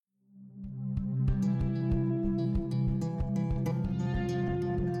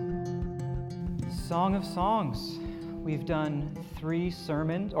Song of Songs. We've done 3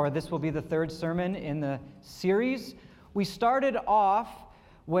 sermons, or this will be the 3rd sermon in the series. We started off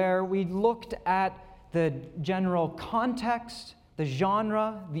where we looked at the general context, the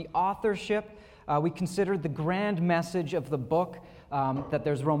genre, the authorship. We considered the grand message of the book, that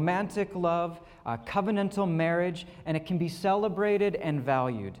there's romantic love, covenantal marriage, and it can be celebrated and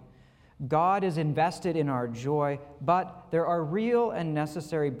valued. God is invested in our joy, but there are real and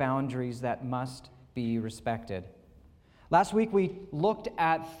necessary boundaries that must be respected. Last week we looked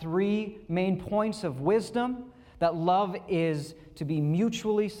at 3 main points of wisdom: that love is to be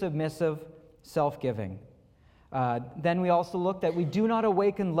mutually submissive, self-giving. Then we also looked at we do not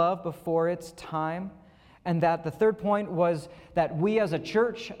awaken love before its time, and that the 3rd point was that we as a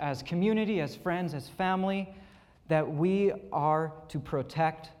church, as community, as friends, as family, that we are to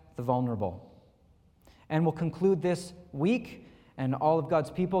protect the vulnerable. And we'll conclude this week, and all of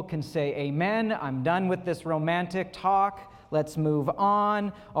God's people can say amen. I'm done with this romantic talk. Let's move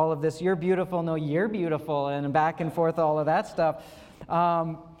on. All of this, you're beautiful, no, you're beautiful, and back and forth, all of that stuff.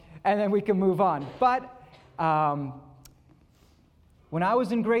 And then we can move on. But when I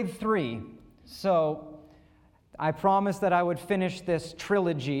was in grade 3, so I promised that I would finish this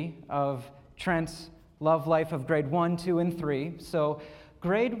trilogy of Trent's love life of grade 1, 2, and 3. So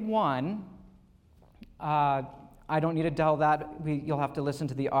grade 1, I don't need to tell that. You'll have to listen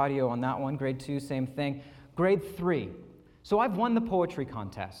to the audio on that one. Grade 2, same thing. Grade 3. So I've won the poetry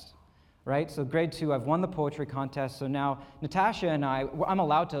contest, right? So grade 2, I've won the poetry contest. So now Natasha and I'm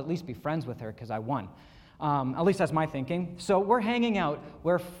allowed to at least be friends with her because I won. At least that's my thinking. So we're hanging out.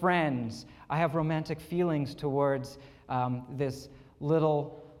 We're friends. I have romantic feelings towards this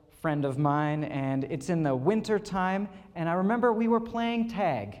little friend of mine, and it's in the winter time, and I remember we were playing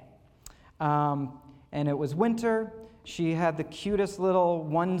tag. And it was winter. She had the cutest little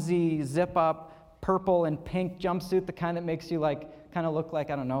onesie, zip-up, purple and pink jumpsuit, the kind that makes you kind of look like,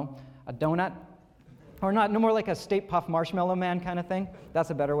 I don't know, a donut. Or not, no more like a Stay Puft Marshmallow Man kind of thing. That's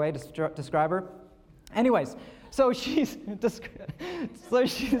a better way to describe her. Anyways,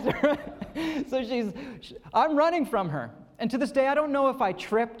 I'm running from her. And to this day, I don't know if I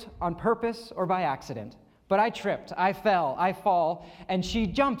tripped on purpose or by accident. But I tripped, I fell, I fall, and she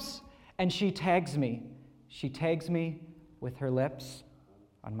jumps. And she tags me. She tags me with her lips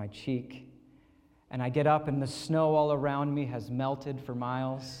on my cheek. And I get up and the snow all around me has melted for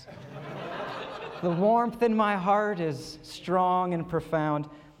miles. The warmth in my heart is strong and profound.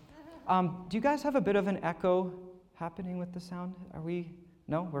 Do you guys have a bit of an echo happening with the sound? Are we?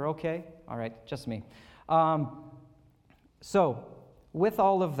 No? We're okay? All right, just me. So, with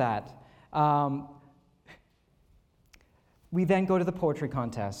all of that, we then go to the poetry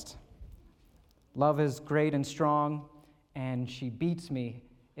contest. Love is great and strong, and she beats me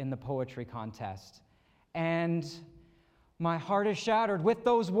in the poetry contest. And my heart is shattered with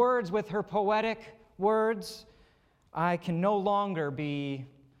those words, with her poetic words. I can no longer be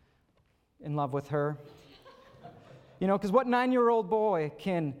in love with her. Because what 9-year-old boy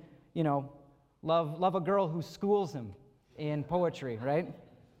can, love a girl who schools him in poetry, right?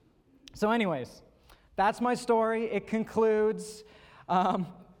 So anyways, that's my story. It concludes.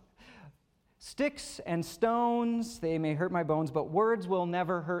 Sticks and stones, they may hurt my bones, but words will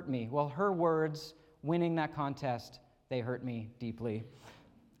never hurt me. Well, her words, winning that contest, they hurt me deeply.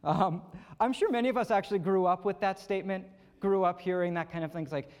 I'm sure many of us actually grew up with that statement, grew up hearing that kind of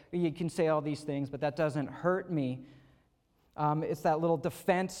things like, you can say all these things, but that doesn't hurt me. It's that little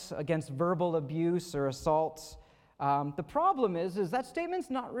defense against verbal abuse or assaults. The problem is that statement's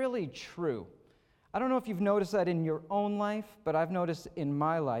not really true. I don't know if you've noticed that in your own life, but I've noticed in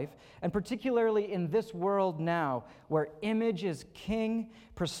my life, and particularly in this world now, where image is king,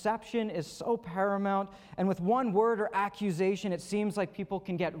 perception is so paramount, and with one word or accusation, it seems like people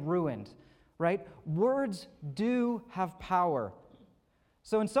can get ruined, right? Words do have power.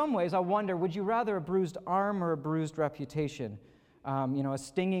 So in some ways, I wonder, would you rather a bruised arm or a bruised reputation? A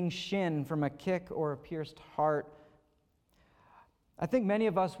stinging shin from a kick or a pierced heart? I think many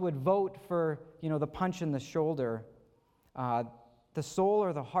of us would vote for, the punch in the shoulder. The soul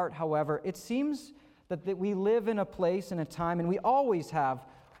or the heart, however, it seems that we live in a place and a time, and we always have,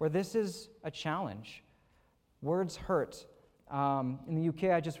 where this is a challenge. Words hurt. In the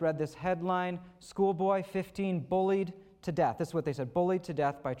UK, I just read this headline, schoolboy 15 bullied to death. This is what they said, bullied to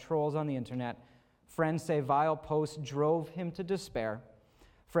death by trolls on the internet. Friends say vile posts drove him to despair.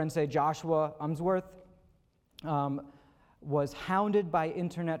 Friends say Joshua Umsworth was hounded by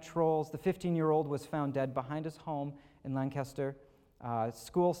internet trolls. The 15-year-old was found dead behind his home in Lancaster.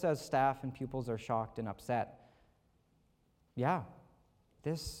 School says staff and pupils are shocked and upset. Yeah,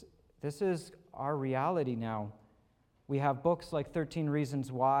 this is our reality now. We have books like 13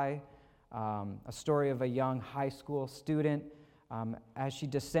 Reasons Why, a story of a young high school student as she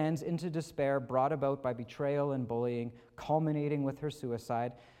descends into despair brought about by betrayal and bullying, culminating with her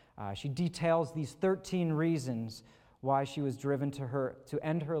suicide. She details these 13 reasons why she was driven to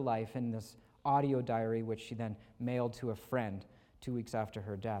end her life in this audio diary, which she then mailed to a friend 2 weeks after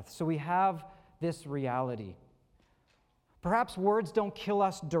her death. So we have this reality. Perhaps words don't kill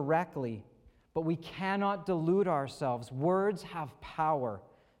us directly, but we cannot delude ourselves. Words have power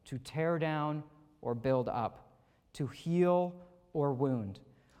to tear down or build up, to heal or wound.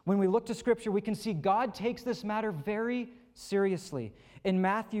 When we look to Scripture, we can see God takes this matter very seriously. In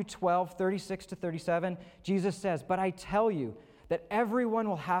Matthew 12, 36 to 37, Jesus says, "But I tell you that everyone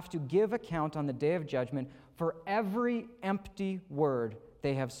will have to give account on the day of judgment for every empty word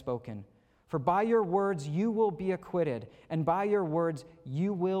they have spoken. For by your words you will be acquitted, and by your words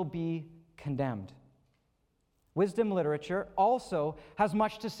you will be condemned." Wisdom literature also has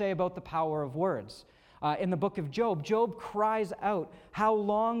much to say about the power of words. In the book of Job, Job cries out, "How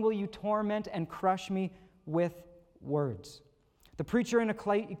long will you torment and crush me with words?" The preacher in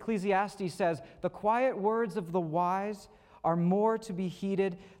Ecclesiastes says, "The quiet words of the wise are more to be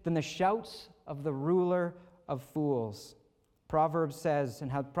heeded than the shouts of the ruler of fools." Proverbs says,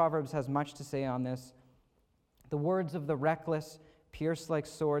 and how Proverbs has much to say on this, "The words of the reckless pierce like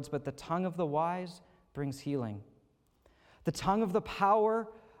swords, but the tongue of the wise brings healing." The tongue has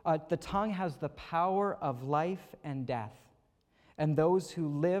the power of life and death, and those who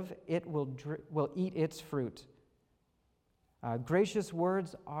live it will eat its fruit. Gracious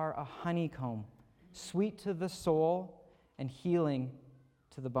words are a honeycomb, sweet to the soul and healing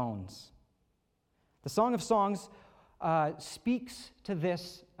to the bones. The Song of Songs speaks to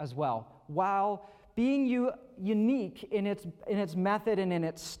this as well. While being unique in its method and in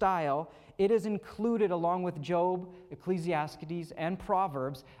its style, it is included along with Job, Ecclesiastes, and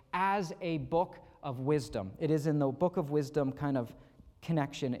Proverbs as a book of wisdom. It is in the book of wisdom kind of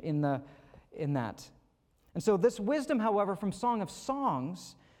connection in that. And so this wisdom, however, from Song of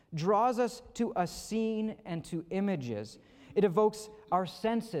Songs draws us to a scene and to images. It evokes our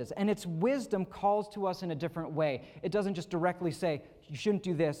senses, and its wisdom calls to us in a different way. It doesn't just directly say, you shouldn't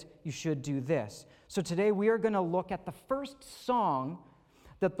do this, you should do this. So today we are going to look at the first song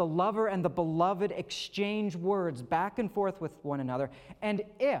that the lover and the beloved exchange words back and forth with one another. And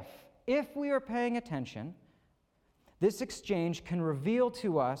if we are paying attention, this exchange can reveal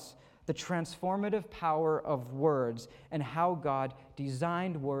to us the transformative power of words and how God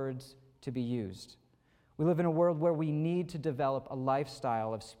designed words to be used. We live in a world where we need to develop a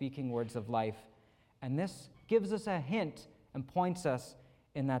lifestyle of speaking words of life, and this gives us a hint and points us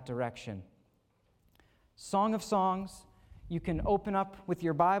in that direction. Song of Songs, you can open up with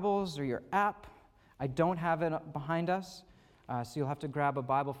your Bibles or your app. I don't have it behind us, so you'll have to grab a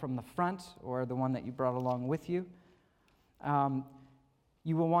Bible from the front or the one that you brought along with you.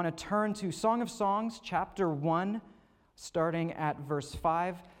 You will want to turn to Song of Songs, chapter 1, starting at verse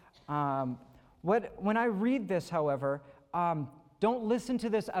 5. When I read this, however, don't listen to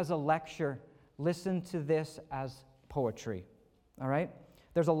this as a lecture. Listen to this as poetry, all right?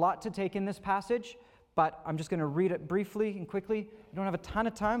 There's a lot to take in this passage, but I'm just going to read it briefly and quickly. We don't have a ton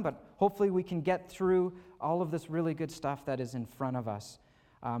of time, but hopefully we can get through all of this really good stuff that is in front of us.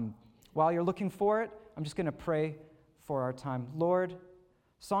 While you're looking for it, I'm just going to pray for our time. Lord,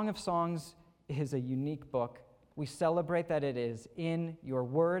 Song of Songs is a unique book. We celebrate that it is in your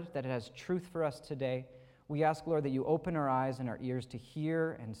word, that it has truth for us today. We ask, Lord, that you open our eyes and our ears to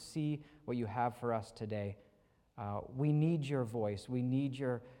hear and see what you have for us today. We need your voice. We need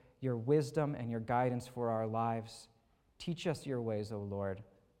your wisdom and your guidance for our lives. Teach us your ways, O Lord.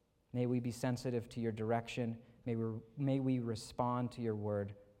 May we be sensitive to your direction. May we respond to your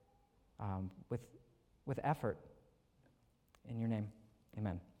word with effort. In your name,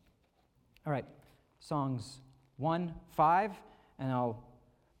 amen. All right, Songs 1, 5, and I'll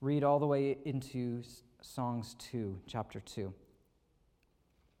read all the way into Songs 2, chapter 2.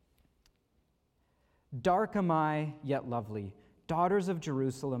 Dark am I, yet lovely, daughters of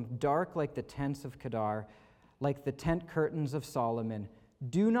Jerusalem, dark like the tents of Kedar, like the tent curtains of Solomon.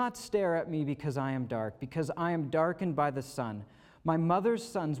 Do not stare at me because I am dark, because I am darkened by the sun. My mother's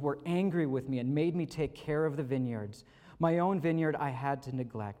sons were angry with me and made me take care of the vineyards. My own vineyard I had to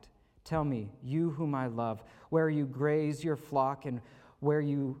neglect. Tell me, you whom I love, where you graze your flock and where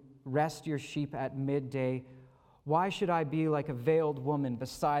you rest your sheep at midday. Why should I be like a veiled woman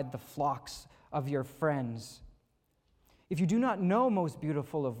beside the flocks of your friends? If you do not know, most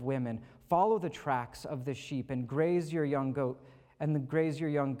beautiful of women, follow the tracks of the sheep and graze your young goat and graze your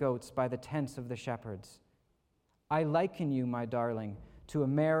young goats by the tents of the shepherds. I liken you, my darling, to a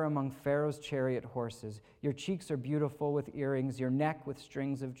mare among Pharaoh's chariot horses. Your cheeks are beautiful with earrings, your neck with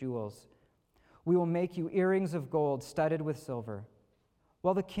strings of jewels. We will make you earrings of gold studded with silver.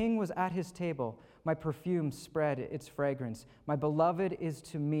 While the king was at his table, my perfume spread its fragrance. My beloved is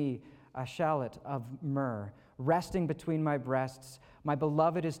to me a shallot of myrrh, resting between my breasts. My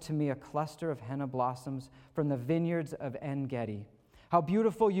beloved is to me a cluster of henna blossoms from the vineyards of En-Gedi. How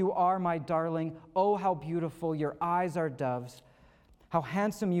beautiful you are, my darling. Oh, how beautiful. Your eyes are doves. How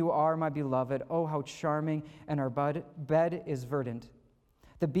handsome you are, my beloved. Oh, how charming. And our bed is verdant.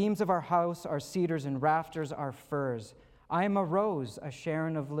 The beams of our house are cedars, and rafters are firs. I am a rose, a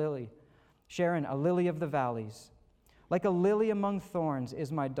Sharon, a lily of the valleys. Like a lily among thorns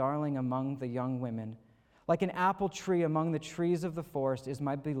is my darling among the young women. Like an apple tree among the trees of the forest is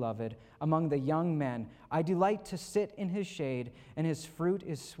my beloved among the young men. I delight to sit in his shade, and his fruit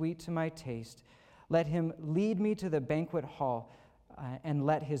is sweet to my taste. Let him lead me to the banquet hall, and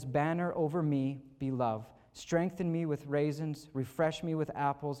let his banner over me be love. Strengthen me with raisins, refresh me with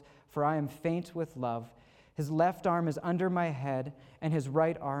apples, for I am faint with love. His left arm is under my head, and his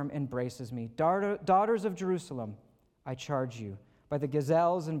right arm embraces me. Daughters of Jerusalem, I charge you, by the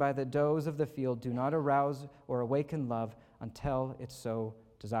gazelles and by the does of the field, do not arouse or awaken love until it so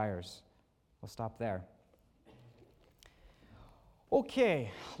desires. We'll stop there. Okay,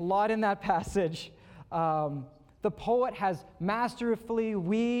 a lot in that passage. The poet has masterfully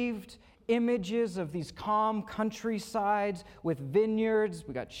weaved images of these calm countrysides with vineyards.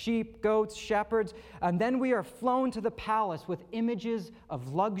 We got sheep, goats, shepherds, and then we are flown to the palace with images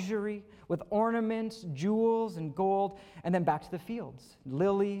of luxury, with ornaments, jewels, and gold, and then back to the fields,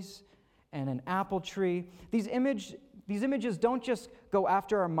 lilies and an apple tree. These images don't just go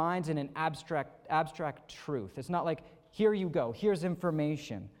after our minds in an abstract truth. It's not like, here you go, here's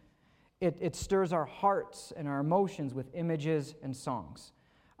information. It stirs our hearts and our emotions with images and songs.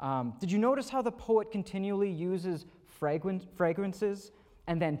 Did you notice how the poet continually uses fragrances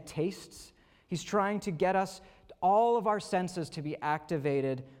and then tastes? He's trying to get us, all of our senses, to be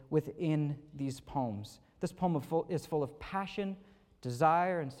activated within these poems. This poem is full of passion,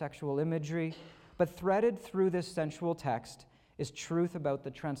 desire, and sexual imagery, but threaded through this sensual text is truth about the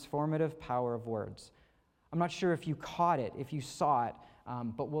transformative power of words. I'm not sure if you caught it, if you saw it,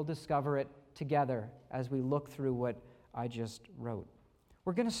 but we'll discover it together as we look through what I just wrote.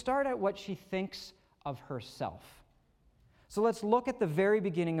 We're going to start at what she thinks of herself. So let's look at the very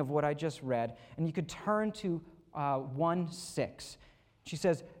beginning of what I just read, and you could turn to 1:6. She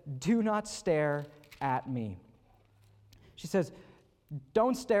says, "Do not stare at me." She says,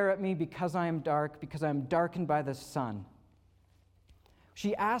 "Don't stare at me because I am dark, because I am darkened by the sun."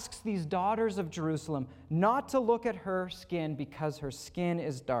 She asks these daughters of Jerusalem not to look at her skin because her skin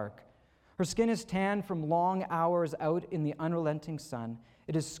is dark. Her skin is tanned from long hours out in the unrelenting sun.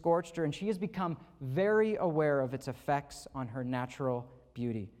 It has scorched her, and she has become very aware of its effects on her natural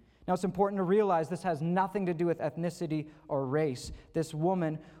beauty. Now, it's important to realize this has nothing to do with ethnicity or race. This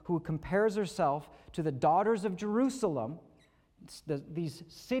woman who compares herself to the daughters of Jerusalem, these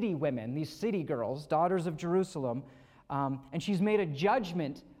city women, these city girls, daughters of Jerusalem, and she's made a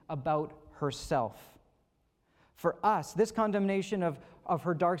judgment about herself. For us, this condemnation of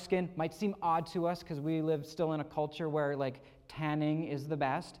her dark skin might seem odd to us because we live still in a culture where tanning is the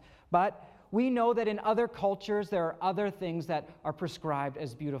best. But we know that in other cultures, there are other things that are prescribed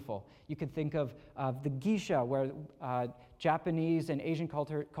as beautiful. You could think of the geisha, where Japanese and Asian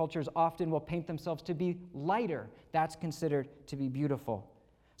cultures often will paint themselves to be lighter. That's considered to be beautiful.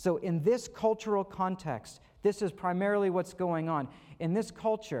 So in this cultural context, this is primarily what's going on. In this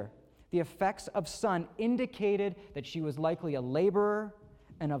culture, the effects of sun indicated that she was likely a laborer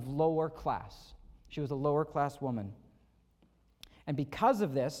and of lower class. She was a lower class woman. And because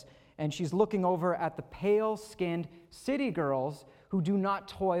of this, and she's looking over at the pale-skinned city girls who do not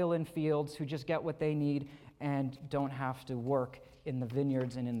toil in fields, who just get what they need and don't have to work in the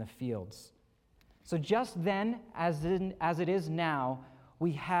vineyards and in the fields. So just then, as it is now,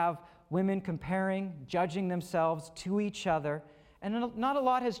 we have women comparing, judging themselves to each other, and not a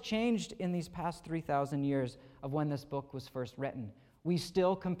lot has changed in these past 3,000 years of when this book was first written. We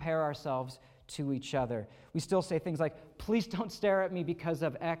still compare ourselves to each other. We still say things like, please don't stare at me because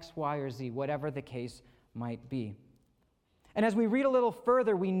of X, Y, or Z, whatever the case might be. And as we read a little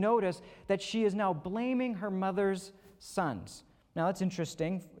further, we notice that she is now blaming her mother's sons. Now that's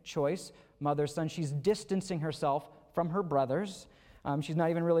interesting choice, mother's son. She's distancing herself from her brothers. She's not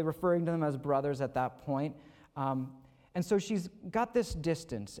even really referring to them as brothers at that point. And so she's got this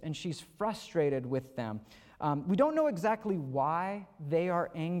distance, and she's frustrated with them. We don't know exactly why they are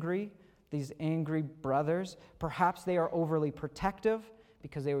angry, these angry brothers. Perhaps they are overly protective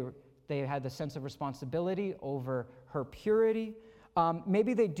because they had the sense of responsibility over her purity.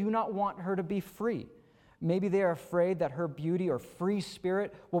 Maybe they do not want her to be free. Maybe they are afraid that her beauty or free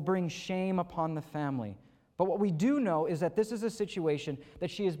spirit will bring shame upon the family. But what we do know is that this is a situation that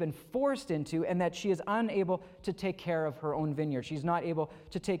she has been forced into and that she is unable to take care of her own vineyard. She's not able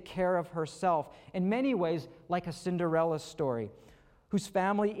to take care of herself. In many ways, like a Cinderella story, whose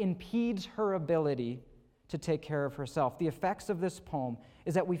family impedes her ability to take care of herself. The effects of this poem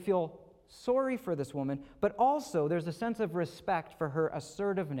is that we feel sorry for this woman, but also there's a sense of respect for her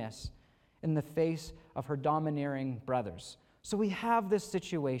assertiveness in the face of her domineering brothers. So we have this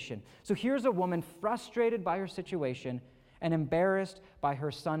situation. So here's a woman frustrated by her situation and embarrassed by her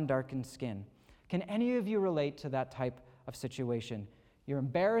sun-darkened skin. Can any of you relate to that type of situation? You're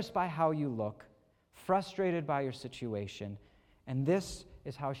embarrassed by how you look, frustrated by your situation, and this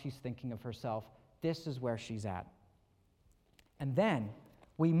is how she's thinking of herself. This is where she's at. And then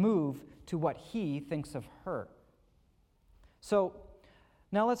we move to what he thinks of her. So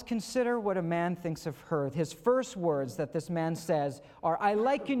now let's consider what a man thinks of her. His first words that this man says are, "I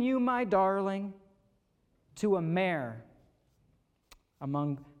liken you, my darling, to a mare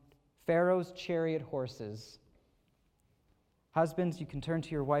among Pharaoh's chariot horses." Husbands, you can turn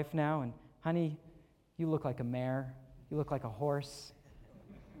to your wife now and, "Honey, you look like a mare. You look like a horse."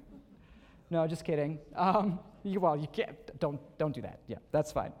 No, just kidding. You can't. Don't do that. Yeah,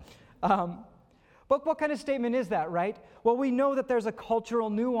 that's fine. But what kind of statement is that, right? Well, we know that there's a cultural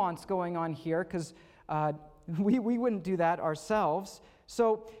nuance going on here because we wouldn't do that ourselves.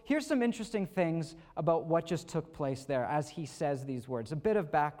 So here's some interesting things about what just took place there as he says these words. A bit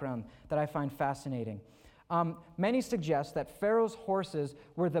of background that I find fascinating. Many suggest that Pharaoh's horses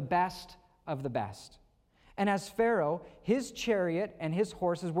were the best of the best. And as Pharaoh, his chariot and his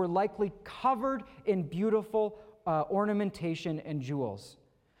horses were likely covered in beautiful ornamentation and jewels.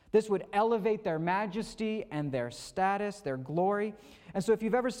 This would elevate their majesty and their status, their glory. And so if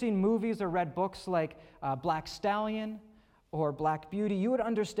you've ever seen movies or read books like Black Stallion or Black Beauty, you would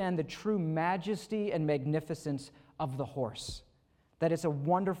understand the true majesty and magnificence of the horse, that it's a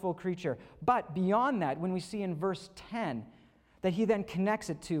wonderful creature. But beyond that, when we see in verse 10, that he then connects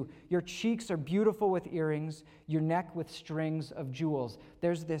it to, your cheeks are beautiful with earrings, your neck with strings of jewels.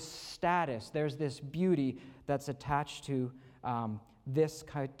 There's this status, there's this beauty that's attached to this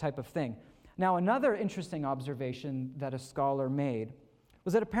type of thing. Now, another interesting observation that a scholar made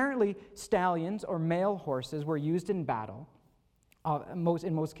was that apparently stallions or male horses were used in battle,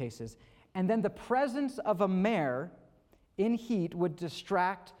 in most cases, and then the presence of a mare in heat would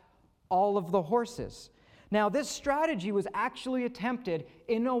distract all of the horses. Now, this strategy was actually attempted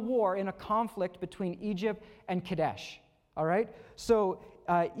in a war, in a conflict between Egypt and Kadesh, all right? So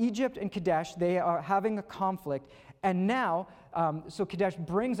Egypt and Kadesh, they are having a conflict, and now, so Kadesh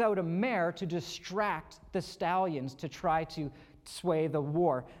brings out a mare to distract the stallions to try to sway the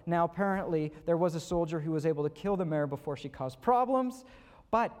war. Now, apparently, there was a soldier who was able to kill the mare before she caused problems,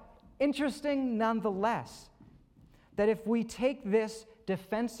 but interesting nonetheless, that if we take this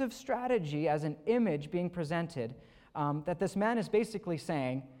defensive strategy as an image being presented, that this man is basically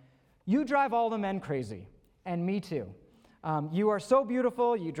saying, you drive all the men crazy, and me too. You are so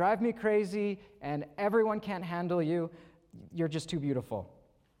beautiful, you drive me crazy, and everyone can't handle you. You're just too beautiful.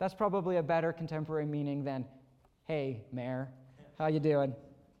 That's probably a better contemporary meaning than, hey, mare, how you doing?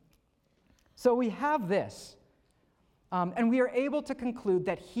 So we have this, and we are able to conclude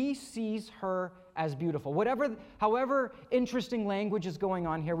that he sees her as beautiful. However interesting language is going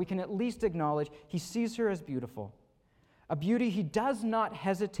on here, we can at least acknowledge he sees her as beautiful. A beauty he does not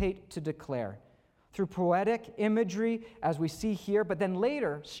hesitate to declare through poetic imagery, as we see here, but then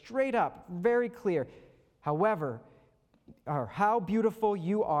later, straight up, very clear. However, or how beautiful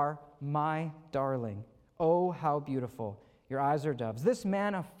you are, my darling. Oh, how beautiful. Your eyes are doves. This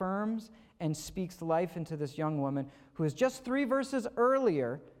man affirms and speaks life into this young woman who has just 3 verses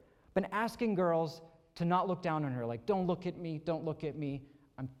earlier been asking girls to not look down on her, like, don't look at me,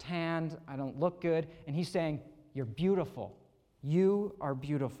 I'm tanned, I don't look good. And he's saying, you're beautiful. You are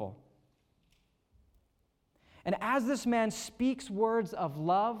beautiful. And as this man speaks words of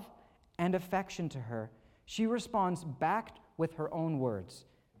love and affection to her, she responds back with her own words.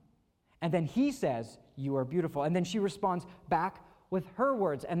 And then he says, you are beautiful. And then she responds back with her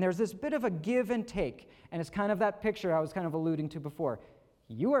words. And there's this bit of a give and take. And it's kind of that picture I was kind of alluding to before.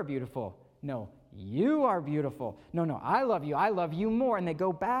 You are beautiful. No, you are beautiful. No, I love you more. And they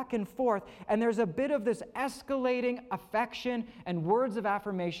go back and forth, and there's a bit of this escalating affection and words of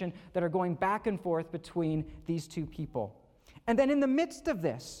affirmation that are going back and forth between these two people. And then in the midst of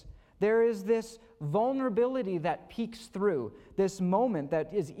this, there is this vulnerability that peeks through, this moment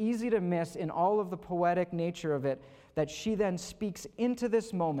that is easy to miss in all of the poetic nature of it, that she then speaks into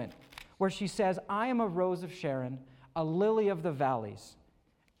this moment where she says, I am a rose of Sharon, a lily of the valleys.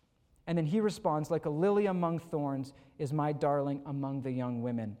 And then he responds, like a lily among thorns is my darling among the young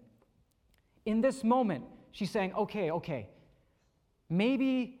women. In this moment, she's saying, okay,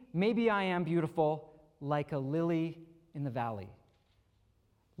 maybe I am beautiful like a lily in the valley.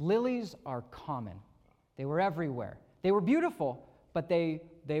 Lilies are common. They were everywhere. They were beautiful, but they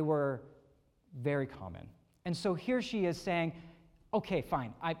were very common. And so here she is saying, okay,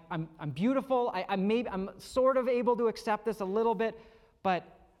 fine, I'm beautiful. I'm sort of able to accept this a little bit,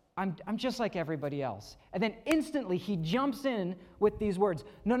 but I'm just like everybody else. And then instantly he jumps in with these words.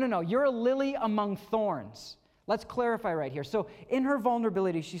 No, you're a lily among thorns. Let's clarify right here. So in her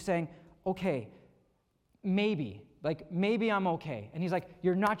vulnerability, she's saying, okay, maybe I'm okay. And he's like,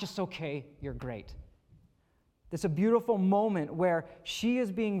 you're not just okay, you're great. This is a beautiful moment where she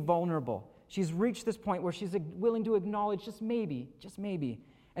is being vulnerable. She's reached this point where she's willing to acknowledge just maybe.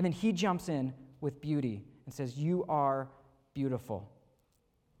 And then he jumps in with beauty and says, you are beautiful.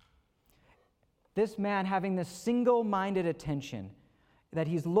 This man having this single-minded attention that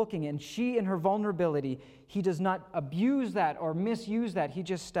he's looking, and she in her vulnerability, he does not abuse that or misuse that. He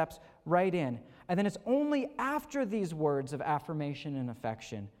just steps right in. And then it's only after these words of affirmation and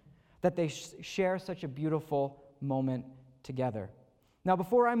affection that they share such a beautiful moment together. Now,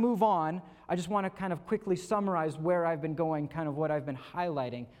 before I move on, I just want to kind of quickly summarize where I've been going, kind of what I've been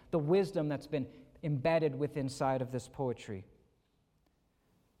highlighting, the wisdom that's been embedded within inside of this poetry.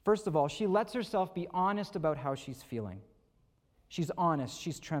 First of all, she lets herself be honest about how she's feeling. She's honest,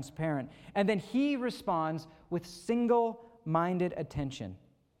 she's transparent. And then he responds with single-minded attention.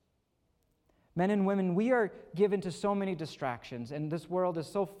 Men and women, we are given to so many distractions, and this world is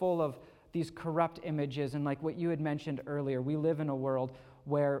so full of these corrupt images, and like what you had mentioned earlier, we live in a world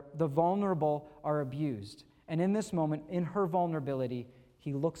where the vulnerable are abused. And in this moment, in her vulnerability,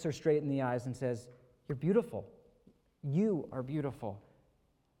 he looks her straight in the eyes and says, you're beautiful. You are beautiful.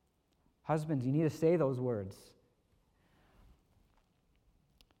 Husbands, you need to say those words.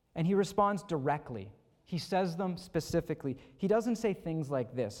 And he responds directly. He says them specifically. He doesn't say things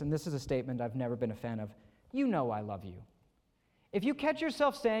like this, and this is a statement I've never been a fan of. You know I love you. If you catch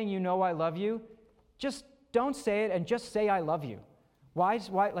yourself saying you know I love you, just don't say it and just say I love you. Why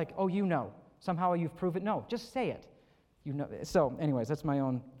like, oh, you know. Somehow you've proven it. No, just say it. You know. So anyways, that's my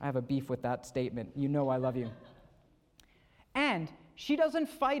own, I have a beef with that statement. You know I love you. And she doesn't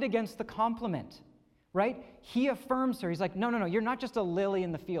fight against the compliment, right? He affirms her. He's like, no, you're not just a lily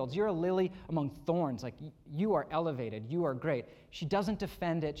in the fields. You're a lily among thorns. Like, you are elevated. You are great. She doesn't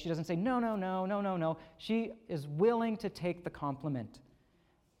defend it. She doesn't say, no. She is willing to take the compliment.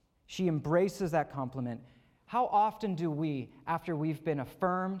 She embraces that compliment. How often do we, after we've been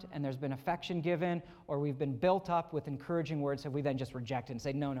affirmed and there's been affection given, or we've been built up with encouraging words, have we then just rejected and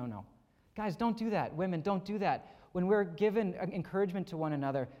say, no. Guys, don't do that. Women, don't do that. When we're given encouragement to one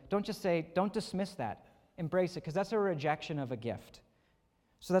another, don't dismiss that. Embrace it, because that's a rejection of a gift.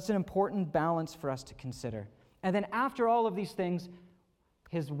 So that's an important balance for us to consider. And then after all of these things,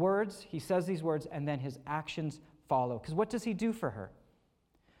 his words, he says these words, and then his actions follow. Because what does he do for her?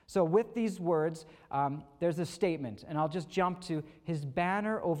 So with these words, there's a statement, and I'll just jump to, his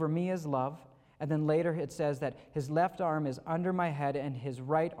banner over me is love, and then later it says that his left arm is under my head and his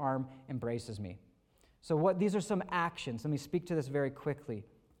right arm embraces me. So these are some actions. Let me speak to this very quickly.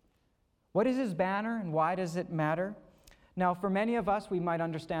 What is his banner and why does it matter? Now, for many of us, we might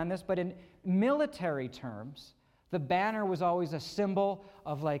understand this, but in military terms, the banner was always a symbol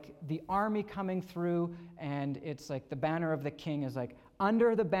of like the army coming through, and it's like the banner of the king is like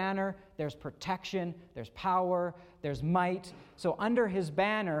under the banner, there's protection, there's power, there's might. So under his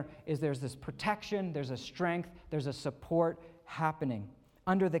banner there's this protection, there's a strength, there's a support happening.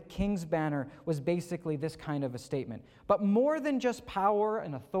 Under the king's banner was basically this kind of a statement. But more than just power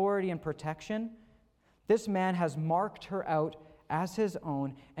and authority and protection, this man has marked her out as his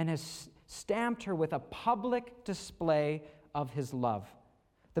own and has stamped her with a public display of his love.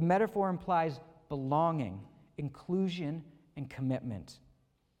 The metaphor implies belonging, inclusion, and commitment.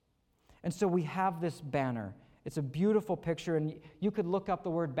 And so we have this banner. It's a beautiful picture, and you could look up the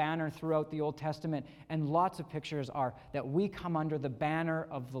word banner throughout the Old Testament, and lots of pictures are that we come under the banner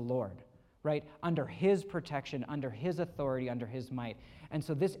of the Lord. right? Under his protection, under his authority, under his might. And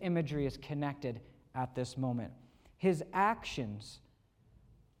so this imagery is connected at this moment. His actions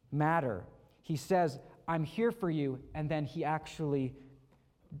matter. He says, I'm here for you, and then he actually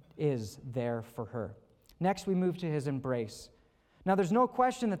is there for her. Next, we move to his embrace. Now, there's no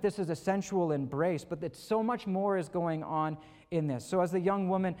question that this is a sensual embrace, but that so much more is going on in this. So as the young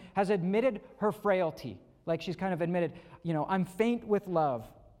woman has admitted her frailty, like she's kind of admitted, I'm faint with love.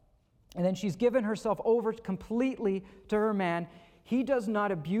 And then she's given herself over completely to her man. He does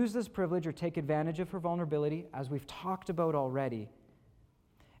not abuse this privilege or take advantage of her vulnerability, as we've talked about already.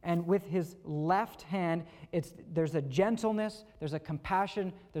 And with his left hand, there's a gentleness, there's a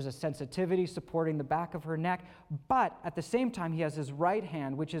compassion, there's a sensitivity supporting the back of her neck. But at the same time, he has his right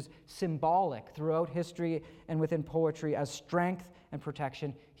hand, which is symbolic throughout history and within poetry as strength and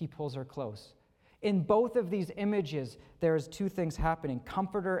protection. He pulls her close. In both of these images, there's two things happening: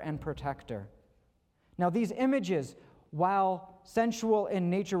 comforter and protector. Now, these images, while sensual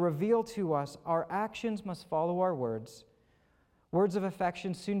in nature, reveal to us our actions must follow our words. Words of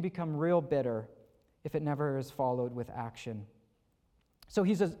affection soon become real bitter if it never is followed with action. So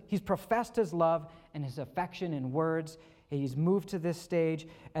he's professed his love and his affection in words. He's moved to this stage,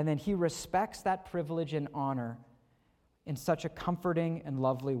 and then he respects that privilege and honor in such a comforting and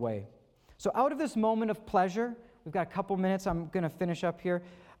lovely way. So out of this moment of pleasure, we've got a couple minutes, I'm going to finish up here.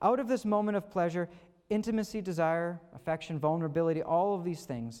 Out of this moment of pleasure, intimacy, desire, affection, vulnerability, all of these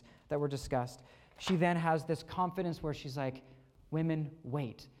things that were discussed, she then has this confidence where she's like, women,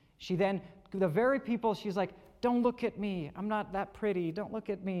 wait. She then, the very people, she's like, don't look at me. I'm not that pretty. Don't look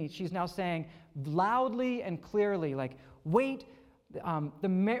at me. She's now saying loudly and clearly, like, wait, the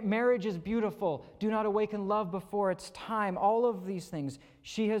marriage is beautiful. Do not awaken love before its time. All of these things.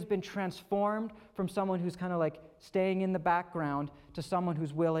 She has been transformed from someone who's kind of like staying in the background to someone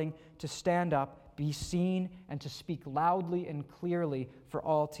who's willing to stand up, be seen, and to speak loudly and clearly for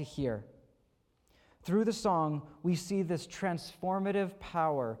all to hear. Through the song, we see this transformative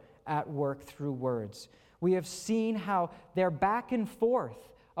power at work through words. We have seen how their back and forth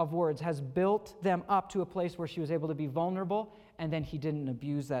of words has built them up to a place where she was able to be vulnerable, and then he didn't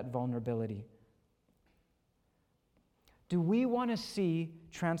abuse that vulnerability. Do we want to see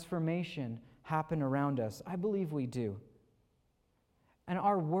transformation happen around us? I believe we do. And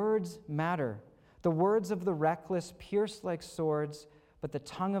our words matter. The words of the reckless pierce like swords, but the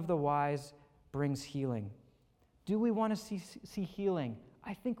tongue of the wise brings healing. Do we want to see healing?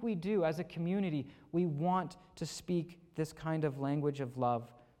 I think we do. As a community, we want to speak this kind of language of love.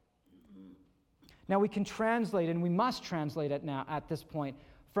 Now we can translate, and we must translate it now at this point,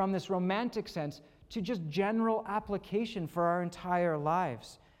 from this romantic sense to just general application for our entire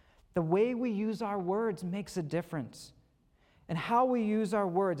lives. The way we use our words makes a difference. And how we use our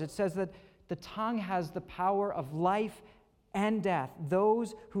words, it says that the tongue has the power of life and death.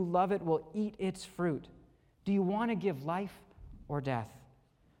 Those who love it will eat its fruit. Do you want to give life or death?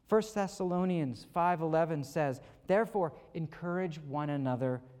 1 Thessalonians 5:11 says, therefore, encourage one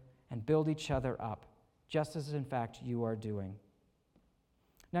another and build each other up, just as in fact you are doing.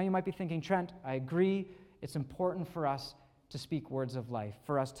 Now you might be thinking, Trent, I agree, it's important for us to speak words of life,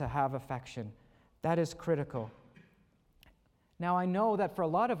 for us to have affection. That is critical. Now I know that for a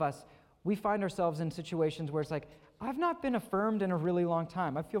lot of us, we find ourselves in situations where it's like, I've not been affirmed in a really long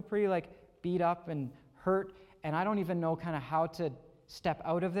time. I feel pretty beat up and hurt, and I don't even know kind of how to step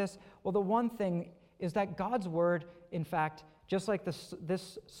out of this. Well, the one thing is that God's word, in fact, just like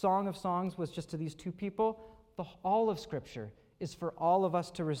this Song of Songs was just to these two people, all of Scripture is for all of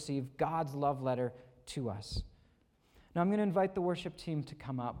us to receive God's love letter to us. Now I'm going to invite the worship team to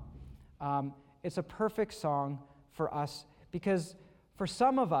come up. It's a perfect song for us because for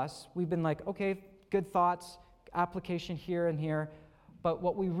some of us, we've been like, okay, good thoughts, application here and here, but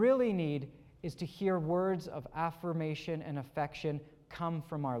what we really need is to hear words of affirmation and affection come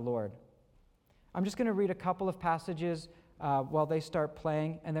from our Lord. I'm just going to read a couple of passages while they start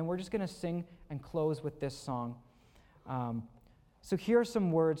playing, and then we're just going to sing and close with this song. So here are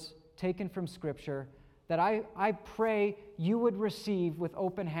some words taken from Scripture that I pray you would receive with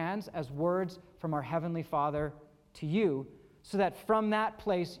open hands as words from our Heavenly Father to you, so that from that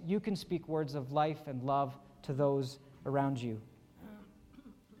place you can speak words of life and love to those around you.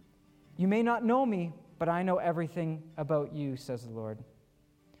 You may not know me, but I know everything about you, says the Lord.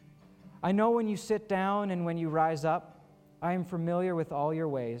 I know when you sit down and when you rise up. I am familiar with all your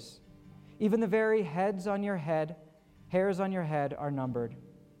ways. Even the very hairs on your head are numbered.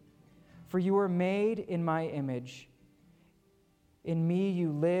 For you were made in my image. In me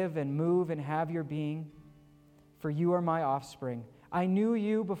you live and move and have your being. For you are my offspring. I knew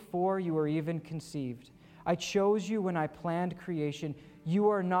you before you were even conceived. I chose you when I planned creation. You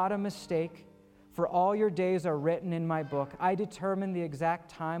are not a mistake, for all your days are written in my book. I determined the exact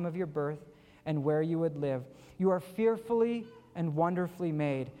time of your birth and where you would live. You are fearfully and wonderfully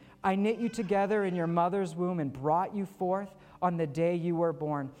made. I knit you together in your mother's womb and brought you forth on the day you were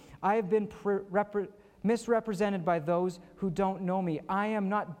born. I have been misrepresented by those who don't know me. I am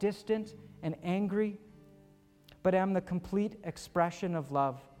not distant and angry, but am the complete expression of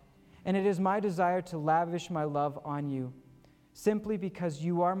love. And it is my desire to lavish my love on you, simply because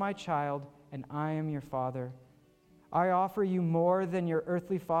you are my child and I am your father. I offer you more than your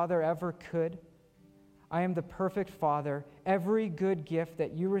earthly father ever could. I am the perfect father. Every good gift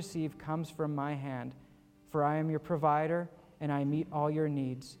that you receive comes from my hand, for I am your provider and I meet all your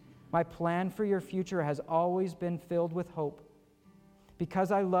needs. My plan for your future has always been filled with hope.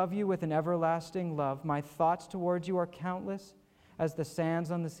 Because I love you with an everlasting love, my thoughts towards you are countless as the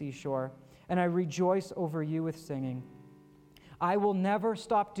sands on the seashore, and I rejoice over you with singing. I will never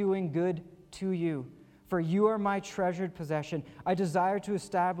stop doing good to you, for you are my treasured possession. I desire to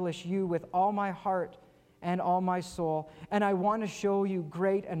establish you with all my heart and all my soul, and I want to show you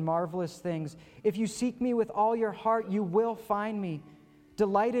great and marvelous things. If you seek me with all your heart, you will find me.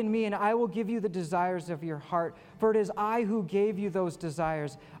 Delight in me, and I will give you the desires of your heart, for it is I who gave you those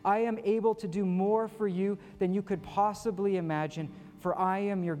desires. I am able to do more for you than you could possibly imagine, for I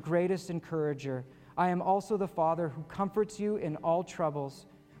am your greatest encourager. I am also the Father who comforts you in all troubles.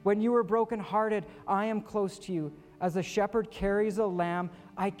 When you are brokenhearted, I am close to you. As a shepherd carries a lamb,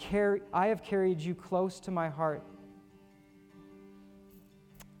 I have carried you close to my heart.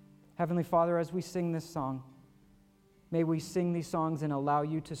 Heavenly Father, as we sing this song, may we sing these songs and allow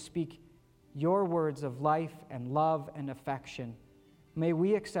you to speak your words of life and love and affection. May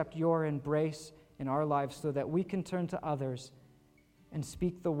we accept your embrace in our lives so that we can turn to others and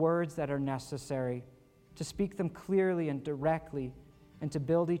speak the words that are necessary, to speak them clearly and directly, and to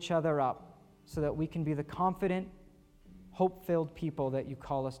build each other up so that we can be the confident, hope-filled people that you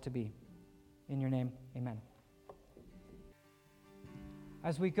call us to be. In your name, amen.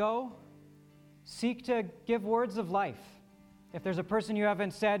 As we go, seek to give words of life. If there's a person you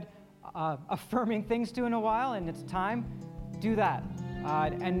haven't said affirming things to in a while and it's time, do that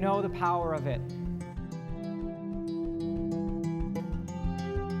and know the power of it.